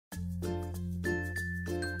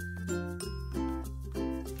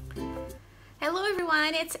Hello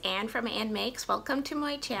everyone, it's Anne from Anne Makes. Welcome to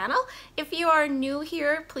my channel. If you are new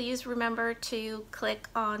here, please remember to click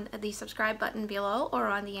on the subscribe button below or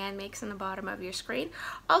on the Anne Makes in the bottom of your screen.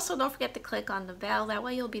 Also, don't forget to click on the bell. That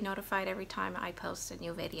way you'll be notified every time I post a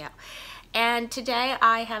new video. And today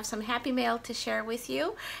I have some happy mail to share with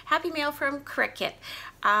you. Happy mail from Cricut.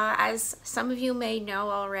 As some of you may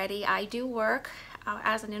know already, I do work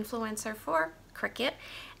as an influencer for Cricut,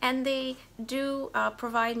 and they do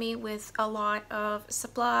provide me with a lot of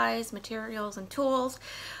supplies, materials, and tools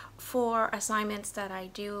for assignments that I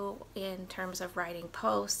do in terms of writing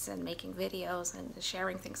posts and making videos and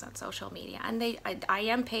sharing things on social media. And I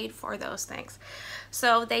am paid for those things.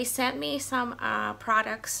 So they sent me some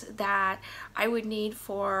products that I would need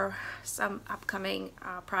for some upcoming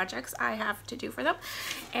projects I have to do for them.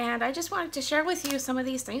 And I just wanted to share with you some of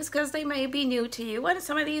these things because they may be new to you, and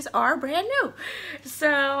some of these are brand new.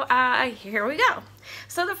 So here we go.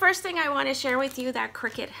 So the first thing I want to share with you that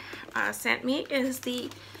Cricut sent me is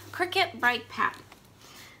the Cricut Bright Pad.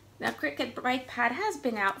 Now, Cricut Bright Pad has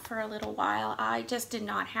been out for a little while. I just did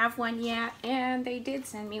not have one yet, and they did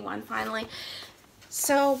send me one finally.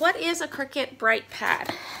 So what is a Cricut Bright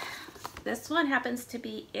Pad? This one happens to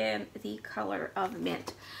be in the color of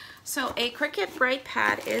mint. So a Cricut Bright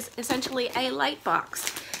Pad is essentially a light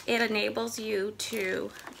box. It enables you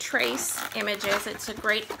to trace images. It's a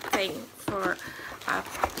great thing for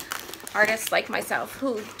artists like myself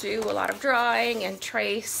who do a lot of drawing and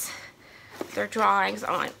trace their drawings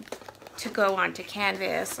on to go onto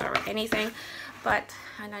canvas or anything.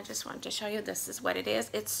 And I just wanted to show you, this is what it is.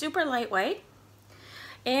 It's super lightweight,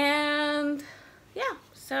 and yeah,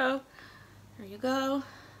 so there you go.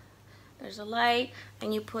 There's a light,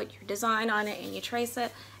 and you put your design on it and you trace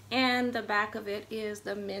it, and the back of it is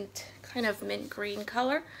the mint, kind of mint green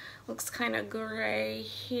color. Looks kind of gray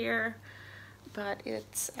here, but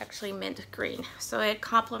it's actually mint green. So it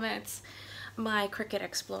complements my Cricut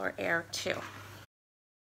Explorer Air too.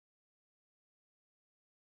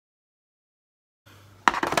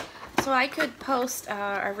 So I could post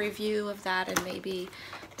a review of that and maybe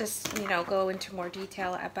just, go into more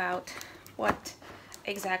detail about what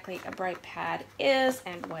exactly a bright pad is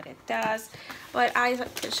and what it does. But I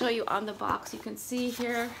can show you on the box. You can see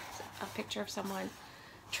here a picture of someone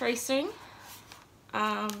tracing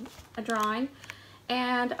a drawing,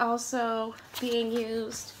 and also being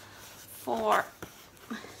used for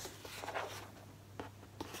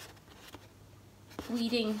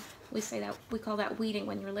weeding. We call that weeding,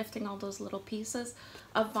 when you're lifting all those little pieces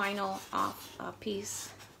of vinyl off a piece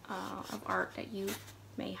of art that you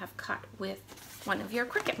may have cut with one of your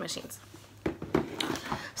Cricut machines.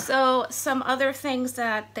 So some other things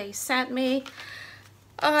that they sent me.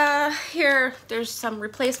 Here, there's some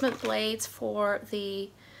replacement blades for the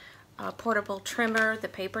portable trimmer, the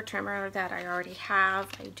paper trimmer that I already have.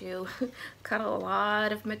 I do cut a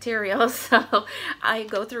lot of materials, so I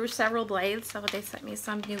go through several blades. So they sent me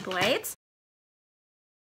some new blades.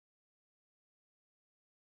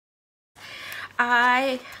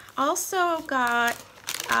 I also got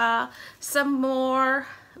some more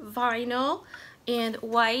vinyl in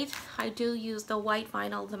white. I do use the white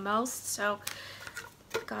vinyl the most, so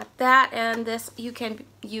got that. And this, you can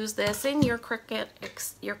use this in your Cricut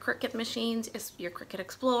machines, your Cricut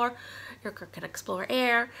Explorer, your Cricut Explorer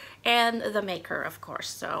Air, and the Maker, of course.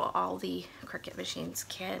 So all the Cricut machines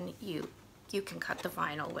you can cut the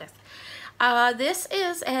vinyl with. This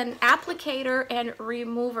is an applicator and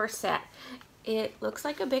remover set. It looks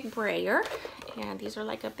like a big brayer, and these are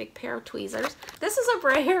like a big pair of tweezers. This is a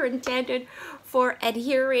brayer intended for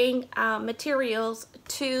adhering materials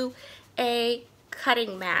to a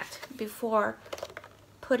cutting mat before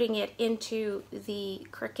putting it into the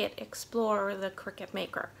Cricut Explorer or the Cricut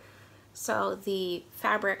Maker. So the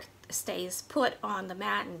fabric stays put on the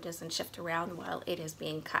mat and doesn't shift around while it is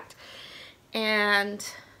being cut. And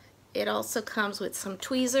it also comes with some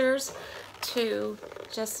tweezers to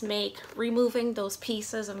just make removing those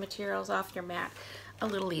pieces of materials off your mat a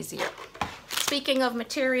little easier. Speaking of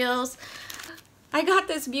materials, I got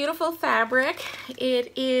this beautiful fabric.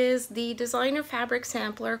 It is the designer fabric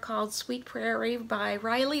sampler called Sweet Prairie by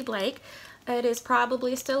Riley Blake. It is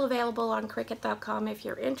probably still available on Cricut.com if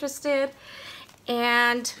you're interested.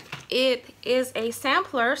 And it is a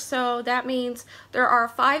sampler, so that means there are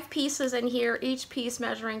 5 pieces in here, each piece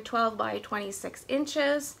measuring 12 by 26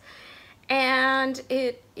 inches. And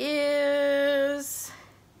it is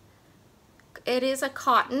a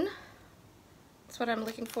cotton. That's what I'm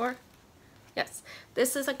looking for. Yes,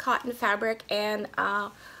 this is a cotton fabric, and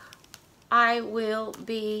I will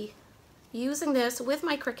be using this with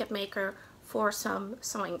my Cricut Maker for some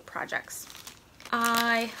sewing projects.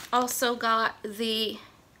 I also got the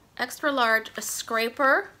extra large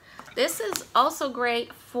scraper. This is also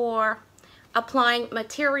great for applying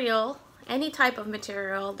material, any type of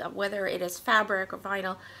material, whether it is fabric or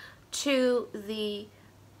vinyl, to the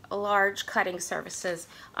large cutting surfaces.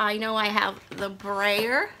 I know I have the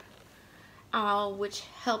brayer, which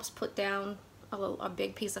helps put down a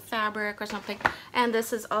big piece of fabric or something, and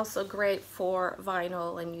this is also great for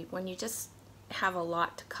vinyl, and when you just have a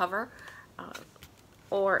lot to cover,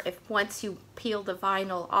 or if once you peel the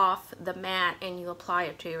vinyl off the mat and you apply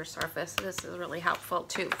it to your surface, this is really helpful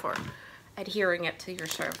too for adhering it to your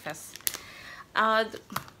surface. And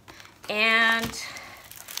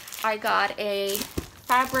I got a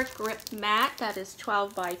fabric grip mat that is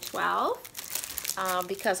 12 by 12.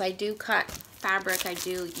 Because I do cut fabric, I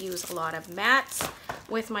do use a lot of mats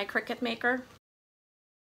with my Cricut Maker.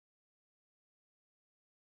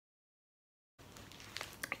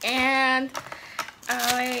 And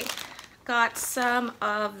I got some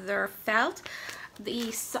of their felt,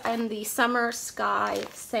 and the Summer Sky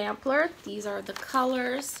sampler. These are the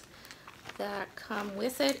colors that come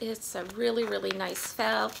with it. It's a really, really nice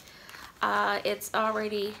felt. It's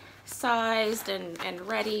already sized and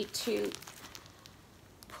ready to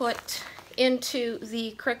put into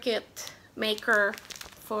the Cricut Maker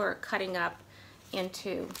for cutting up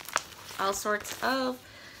into all sorts of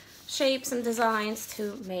shapes and designs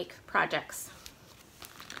to make projects.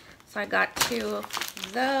 So I got 2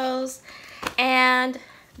 of those, and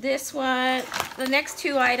this one, the next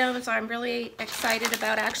 2 items I'm really excited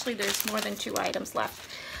about. Actually, there's more than 2 items left.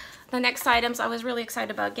 The next items I was really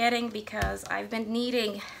excited about getting, because I've been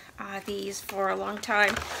needing these for a long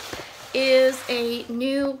time, is a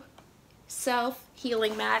new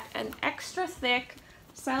self-healing mat, an extra thick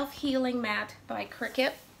self-healing mat by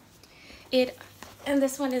Cricut. And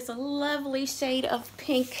this one is a lovely shade of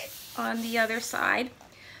pink on the other side.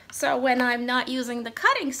 So when I'm not using the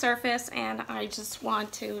cutting surface and I just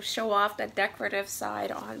want to show off the decorative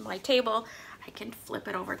side on my table, I can flip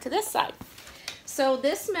it over to this side. So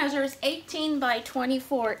this measures 18 by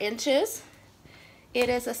 24 inches. It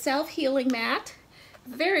is a self-healing mat,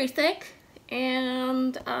 very thick,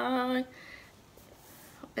 and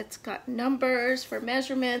it's got numbers for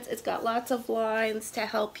measurements. It's got lots of lines to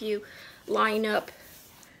help you line up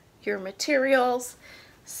your materials.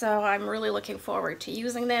 So I'm really looking forward to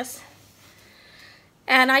using this.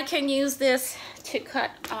 And I can use this to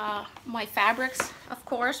cut my fabrics, of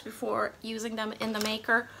course, before using them in the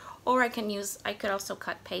maker. Or I could also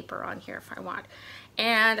cut paper on here if I want.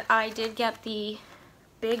 And I did get the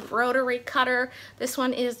big rotary cutter. This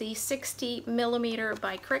one is the 60mm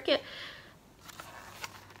by Cricut.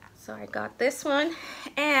 So I got this one.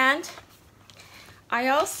 And I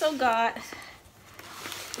also got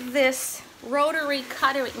this rotary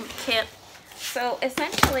cutting kit. So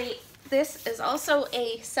essentially, this is also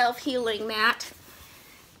a self-healing mat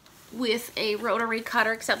with a rotary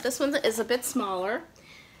cutter, except this one is a bit smaller.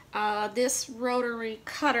 This rotary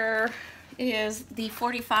cutter is the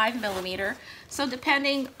 45mm. So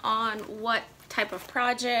depending on what type of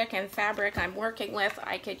project and fabric I'm working with,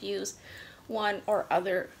 I could use one or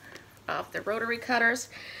other of the rotary cutters.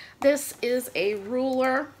 This is a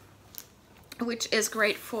ruler, which is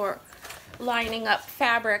great for lining up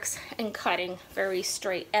fabrics and cutting very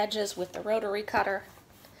straight edges with the rotary cutter.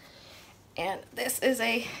 And this is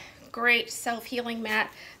a great self-healing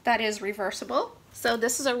mat that is reversible. So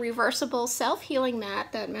this is a reversible self-healing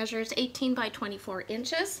mat that measures 18 by 24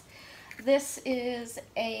 inches. This is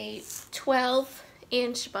a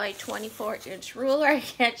 12-inch by 24-inch ruler. I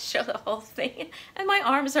can't show the whole thing, and my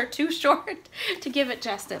arms are too short to give it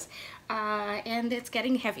justice. And it's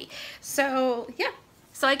getting heavy. So yeah,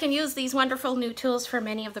 so I can use these wonderful new tools for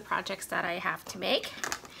many of the projects that I have to make.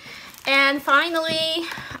 And finally,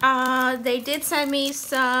 they did send me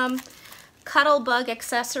some Cuttlebug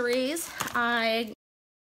accessories. I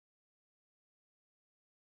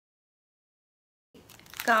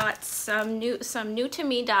got some new to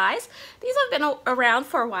me dies. These have been around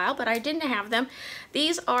for a while, but I didn't have them.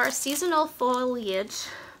 These are seasonal foliage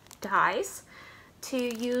dies to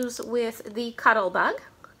use with the Cuttlebug.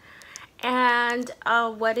 And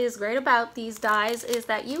what is great about these dies is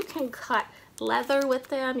that you can cut leather with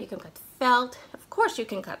them, you can cut felt, of course you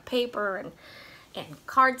can cut paper and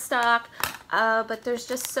cardstock, but there's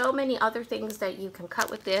just so many other things that you can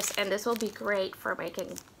cut with this, and this will be great for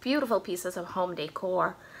making beautiful pieces of home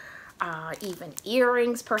decor, even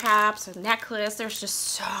earrings perhaps, a necklace. There's just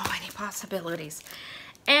so many possibilities.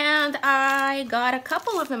 And I got a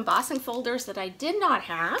couple of embossing folders that I did not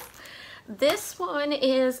have. This one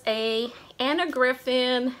is a Anna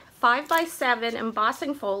Griffin 5x7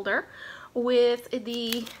 embossing folder with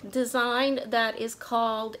the design that is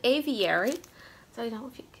called Aviary. So I don't know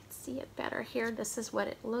if you can see it better here. This is what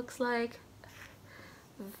it looks like.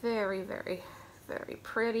 Very, very, very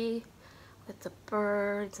pretty with the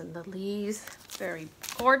birds and the leaves. Very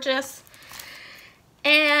gorgeous.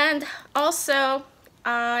 And also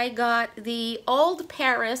I got the Old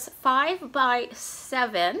Paris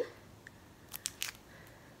 5x7.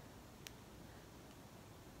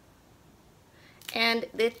 And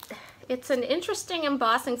it's an interesting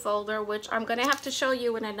embossing folder, which I'm going to have to show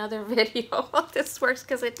you in another video how this works,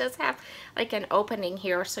 because it does have like an opening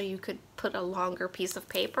here so you could put a longer piece of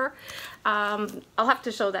paper. I'll have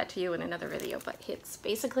to show that to you in another video, but it's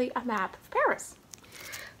basically a map of Paris.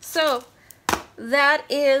 So that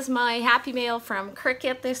is my Happy Mail from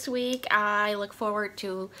Cricut this week. I look forward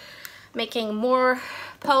to making more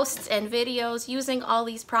posts and videos using all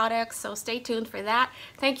these products, so stay tuned for that.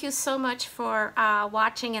 Thank you so much for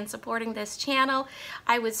watching and supporting this channel.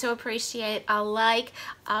 I would so appreciate a like,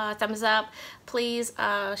 thumbs up. Please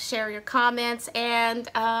share your comments and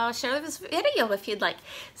share this video if you'd like.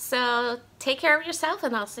 So take care of yourself,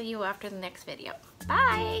 and I'll see you after the next video.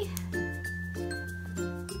 Bye!